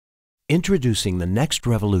Introducing the next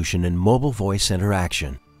revolution in mobile voice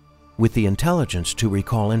interaction. With the intelligence to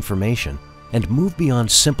recall information and move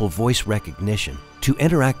beyond simple voice recognition to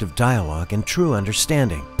interactive dialogue and true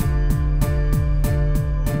understanding.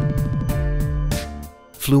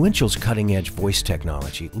 Fluential's cutting-edge voice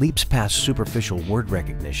technology leaps past superficial word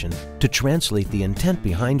recognition to translate the intent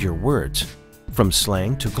behind your words, from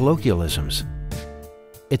slang to colloquialisms.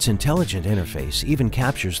 Its intelligent interface even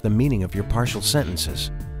captures the meaning of your partial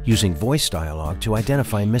sentences, using voice dialogue to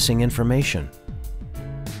identify missing information.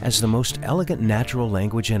 As the most elegant natural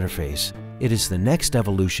language interface, it is the next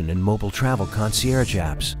evolution in mobile travel concierge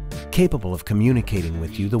apps, capable of communicating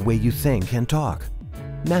with you the way you think and talk,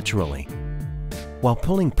 naturally, while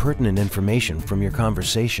pulling pertinent information from your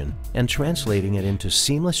conversation and translating it into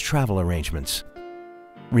seamless travel arrangements,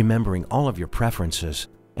 remembering all of your preferences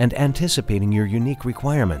and anticipating your unique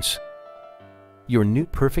requirements. Your new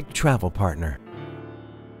perfect travel partner.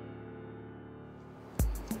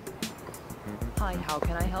 Hi, how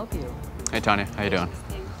can I help you? Hey Tanya, how you doing?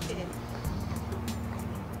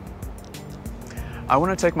 I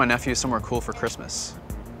want to take my nephew somewhere cool for Christmas.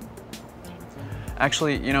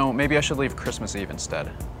 Actually, you know, maybe I should leave Christmas Eve instead.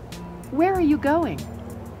 Where are you going?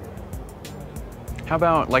 How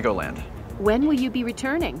about Legoland? When will you be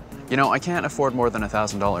returning? You know, I can't afford more than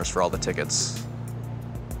 $1,000 for all the tickets.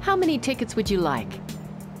 How many tickets would you like?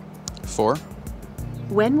 4?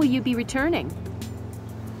 When will you be returning?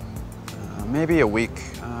 Maybe a week.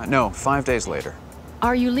 No, 5 days later.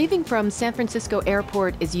 Are you leaving from San Francisco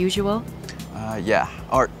Airport as usual? Yeah.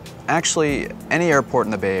 Or actually, any airport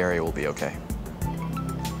in the Bay Area will be okay.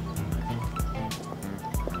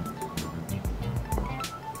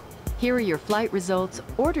 Here are your flight results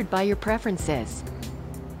ordered by your preferences.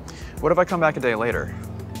 What if I come back a day later?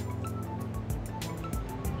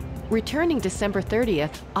 Returning December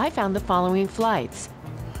 30th, I found the following flights.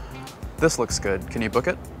 This looks good. Can you book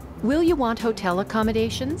it? Will you want hotel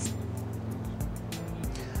accommodations?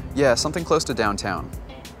 Yeah, something close to downtown.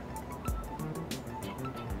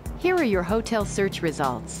 Here are your hotel search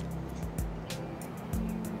results.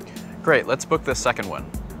 Great, let's book this second one.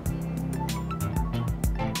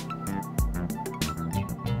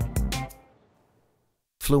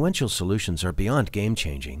 Fluential solutions are beyond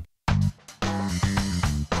game-changing.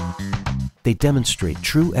 They demonstrate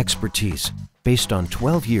true expertise based on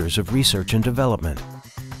 12 years of research and development.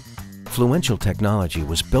 Fluential technology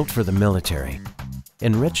was built for the military,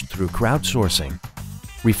 enriched through crowdsourcing,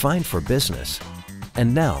 refined for business,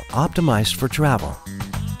 and now optimized for travel.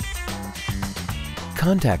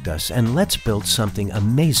 Contact us and let's build something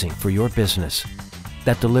amazing for your business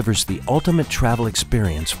that delivers the ultimate travel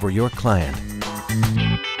experience for your client.